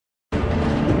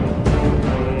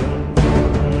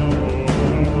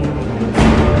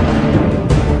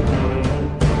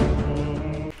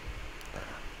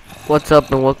What's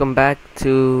up and welcome back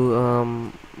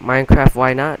to Minecraft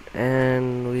Why Not?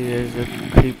 And there's a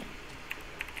creep.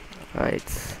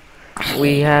 Right.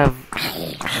 We have.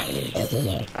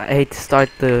 I hate to start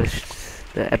the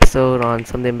episode on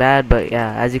something bad, but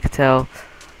yeah, as you can tell,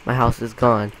 my house is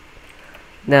gone.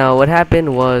 Now, what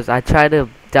happened was I tried to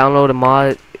download a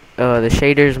mod, the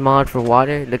shaders mod for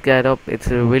water. Look that up. It's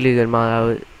a really good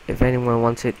mod. If anyone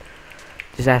wants it,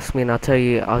 just ask me and I'll tell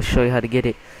you. I'll show you how to get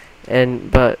it.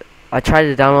 But I tried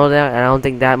to download that, and I don't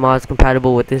think that mod is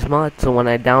compatible with this mod. So when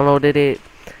I downloaded it,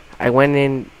 I went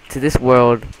into this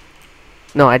world.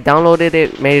 No, I downloaded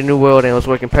it, made a new world, and it was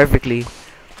working perfectly.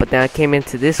 But then I came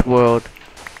into this world,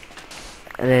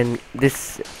 and then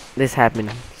this happened.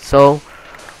 So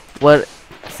what?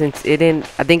 Since it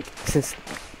didn't, I think since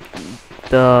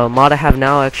the mod I have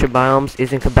now, Extra Biomes,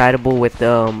 isn't compatible with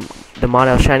the mod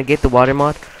I was trying to get, the water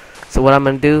mod. So what I'm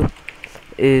gonna do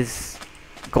is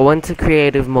go into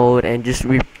creative mode and just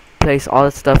replace all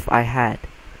the stuff I had.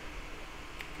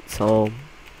 So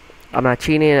I'm not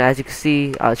cheating, as you can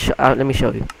see. Let me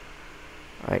show you.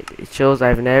 Alright, it shows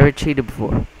I've never cheated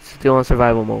before. Still on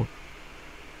survival mode.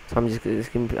 So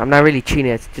I'm not really cheating,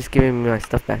 it's just giving me my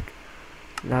stuff back.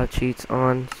 Now cheats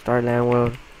on Starland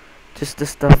World. Just the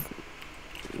stuff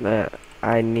that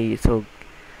I need. So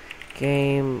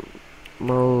game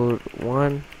mode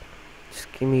 1. Just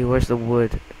give me, where's the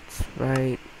wood? It's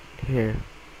right here.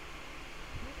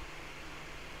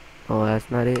 Oh, that's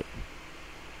not it.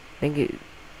 I think it.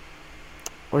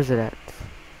 Where's it at?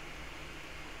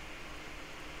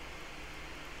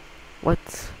 What?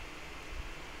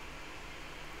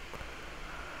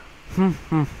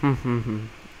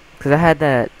 Cause I had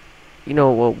that. You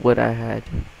know what wood I had?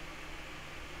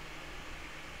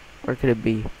 Where could it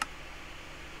be?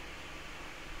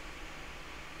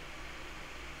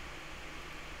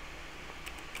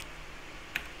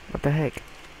 What the heck?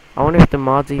 I wonder if the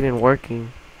mod's even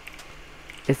working.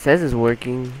 It says it's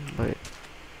working, but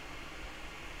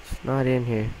it's not in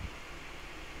here.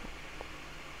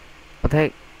 What the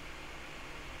heck?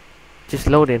 Just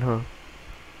load in, huh?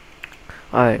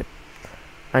 Alright.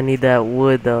 I need that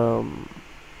wood, let's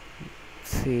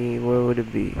see, where would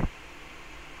it be?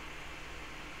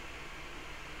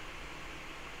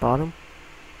 Bottom?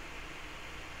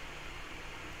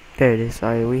 There it is.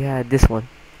 Alright, we had this one.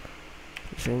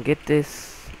 Just gonna get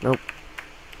this. Nope.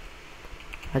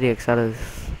 How do you X out of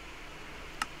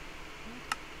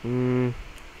this?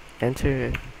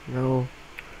 Enter. No.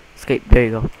 Escape. There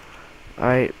you go.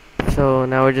 Alright. So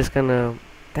now we're just gonna.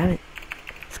 Damn it.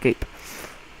 Escape.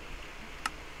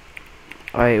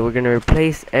 Alright, we're gonna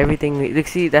replace everything. Look,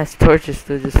 see, that's torch is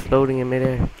still just floating in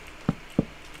midair.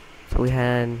 So we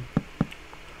had.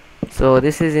 So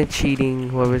this isn't cheating.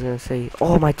 Whoever's gonna say.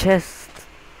 Oh, my chest.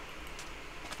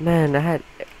 Man, I had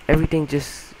everything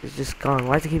is just gone.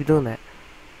 Why does it keep doing that?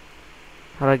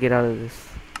 How do I get out of this?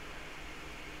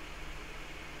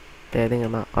 Okay, I think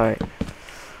I'm out. Alright.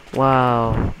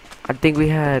 Wow. I think we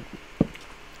had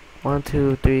 1,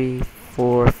 2, 3,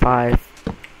 4, 5.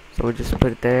 So we'll just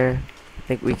put it there. I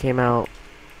think we came out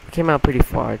pretty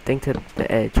far. I think to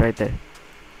the edge right there.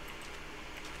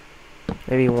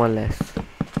 Maybe one less.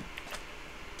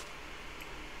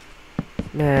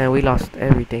 Man, we lost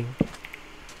everything.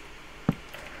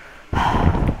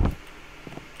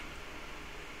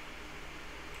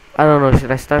 I don't know,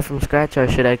 should I start from scratch or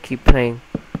should I keep playing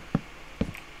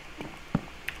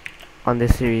on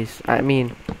this series? I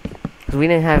mean, because we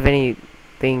didn't have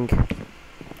anything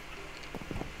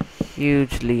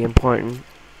hugely important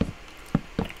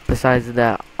besides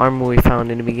that armor we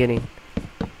found in the beginning.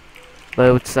 But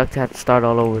it would suck to have to start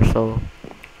all over, so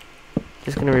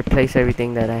just gonna replace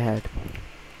everything that I had.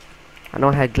 I know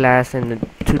I had glass and the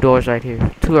 2 doors right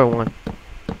here. 2 or 1.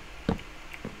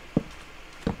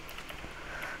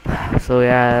 So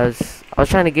yeah, I was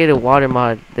trying to get a water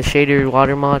mod, the shader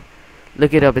water mod.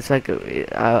 Look it up. It's like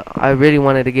I really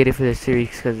wanted to get it for this series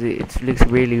because it looks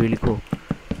really cool.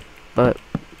 But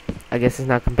I guess it's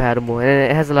not compatible, and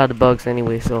it has a lot of bugs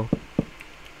anyway. So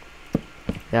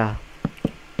yeah,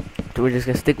 so we're just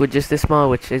gonna stick with just this mod,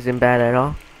 which isn't bad at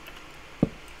all.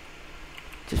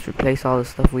 Just replace all the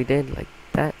stuff we did like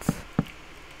that.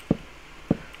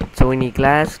 So we need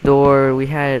glass door. We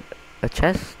had a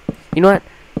chest. You know what?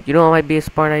 You know what might be a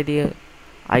smart idea?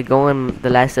 I go in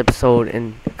the last episode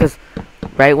and because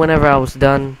right whenever I was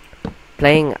done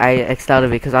playing, I X'd out of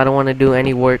it because I don't want to do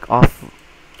any work off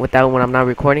without when I'm not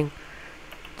recording.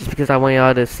 Just because I want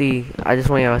y'all to see. I just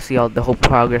want y'all to see all the whole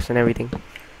progress and everything.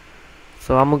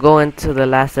 So I'm gonna go into the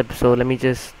last episode. Let me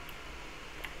just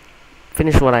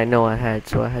finish what I know I had.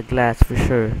 So I had glass for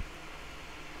sure.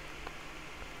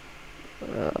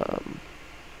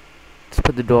 Let's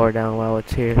put the door down while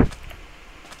it's here. I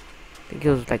think it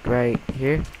was like right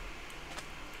here.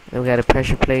 Then we got a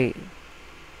pressure plate.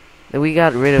 Then we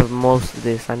got rid of most of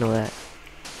this, I know that.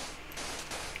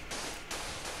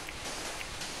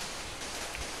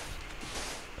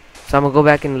 So I'm gonna go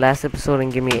back in the last episode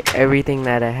and give me everything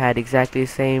that I had exactly the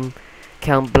same.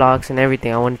 Count blocks and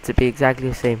everything. I want it to be exactly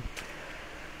the same.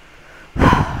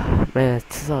 Man,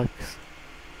 it sucks.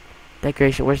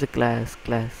 Decoration, where's the glass?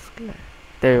 Glass.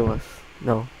 There it was.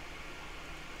 No.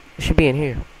 It should be in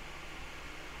here.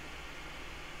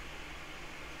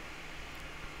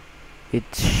 It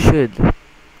should.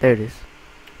 There it is.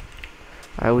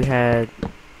 Alright, we had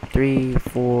 3,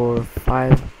 4,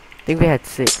 5. I think we had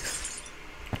 6.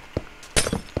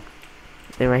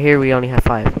 Then right here we only have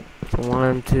 5. So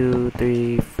 1, 2,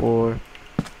 3, 4,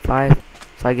 5.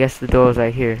 So I guess the door is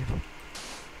right here.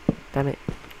 Damn it.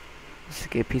 Let's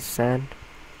get a piece of sand.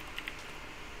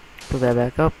 Put that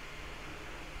back up.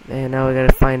 And now we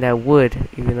gotta find that wood,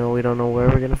 even though we don't know where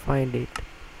we're gonna find it.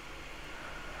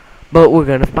 But we're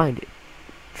gonna find it.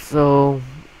 So,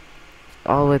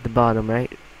 all the way at the bottom,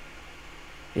 right?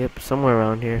 Yep, somewhere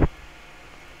around here.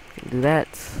 Do that.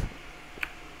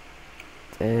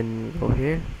 Then go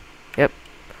here. Yep.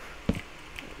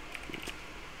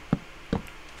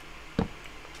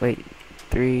 Wait,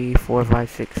 3, 4, 5,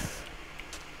 6.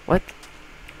 What?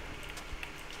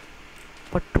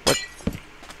 What?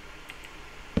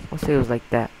 I'll say it was like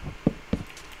that.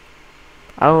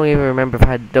 I don't even remember if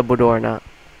I had a double door or not.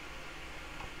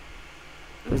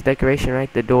 It was decoration,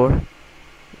 right? The door.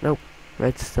 Nope.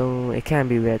 Redstone. It can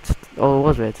be redstone. Oh, it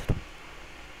was redstone.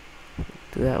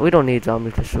 Do that. We don't need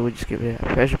zombie fish, so we just give it a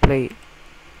pressure plate.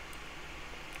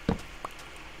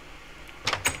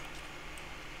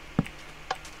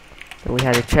 Then we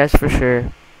had a chest for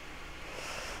sure.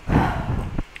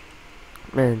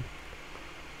 Man,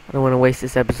 I don't want to waste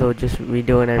this episode just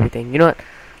redoing everything. You know what?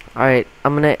 Alright,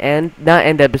 I'm gonna not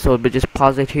end the episode, but just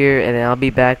pause it here, and then I'll be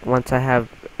back once I have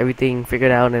everything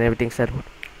figured out and everything settled.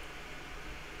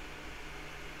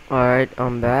 Alright,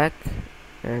 I'm back,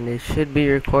 and it should be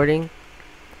recording.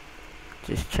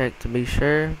 Just check to be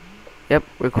sure. Yep,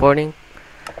 recording.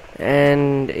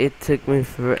 And it took me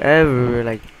forever,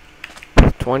 like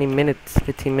 20 minutes,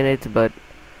 15 minutes, but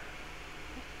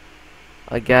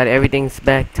I got everything's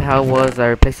back to how it was. I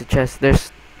replaced the chest.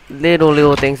 There's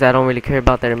little things I don't really care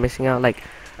about that are missing out. Like,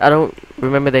 I don't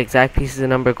remember the exact pieces and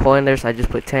number of coin there, so I just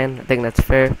put 10. I think that's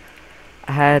fair.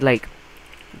 I had like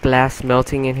glass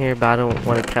melting in here, but I don't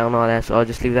want to count all that, so I'll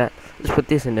just leave that. Just put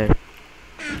this in there.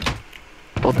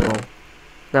 Both of them.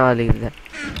 Now I'll leave that.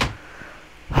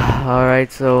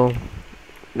 Alright, so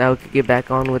now we can get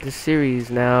back on with the series.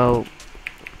 Now,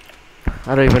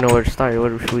 I don't even know where to start.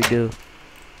 What should we do?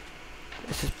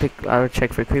 Let's just pick. I'll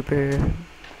check for creeper.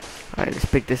 Alright, let's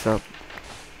pick this up.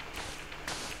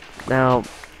 Now,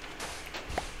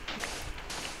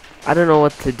 I don't know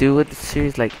what to do with the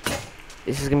series. Like,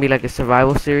 this is gonna be like a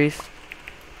survival series,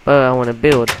 but I want to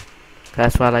build.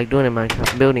 That's what I like doing in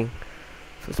Minecraft, building.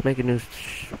 So let's make a new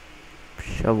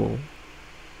shovel.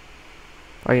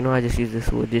 Or you know, I just use this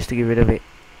wood just to get rid of it.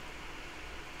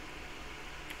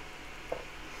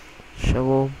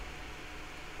 Shovel.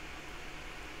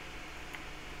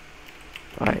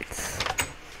 Alright.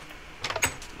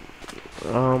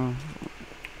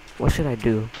 What should I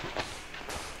do?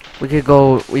 We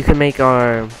could make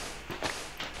our,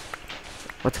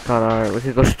 what's it called, we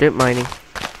could go strip mining.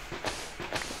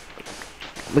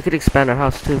 We could expand our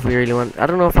house too if we really want. I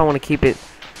don't know if I want to keep it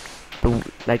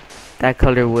like that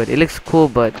color wood. It looks cool,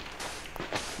 but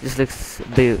it just looks a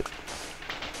bit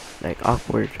like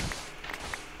awkward.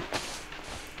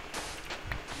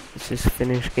 Let's just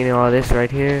finish getting all this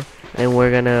right here. And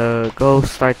we're gonna go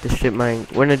start the strip mine.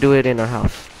 We're gonna do it in our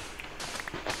house.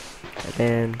 And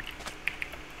then,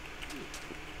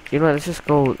 you know what, let's just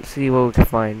go see what we can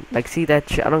find. Like, see that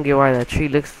tree? I don't get why that tree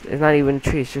looks, it's not even a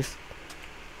tree, it's just,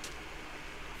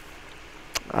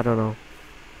 I don't know.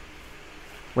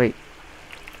 Wait.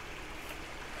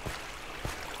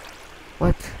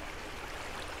 What?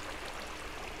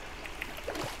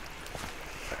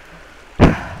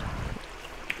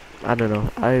 I don't know.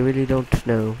 I really don't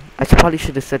know. I probably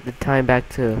should have set the time back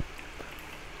to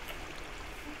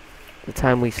the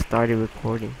time we started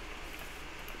recording.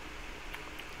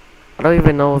 I don't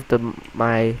even know if the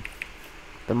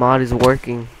mod is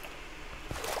working.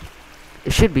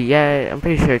 It should be. Yeah, I'm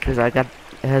pretty sure because it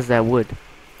has that wood.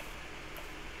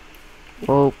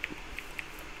 Well,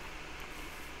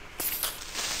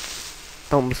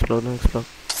 don't explode. Don't explode.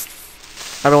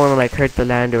 I don't want to like hurt the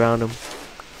land around them.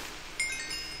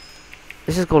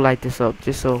 Let's just go light this up,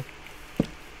 just so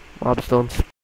mobs don't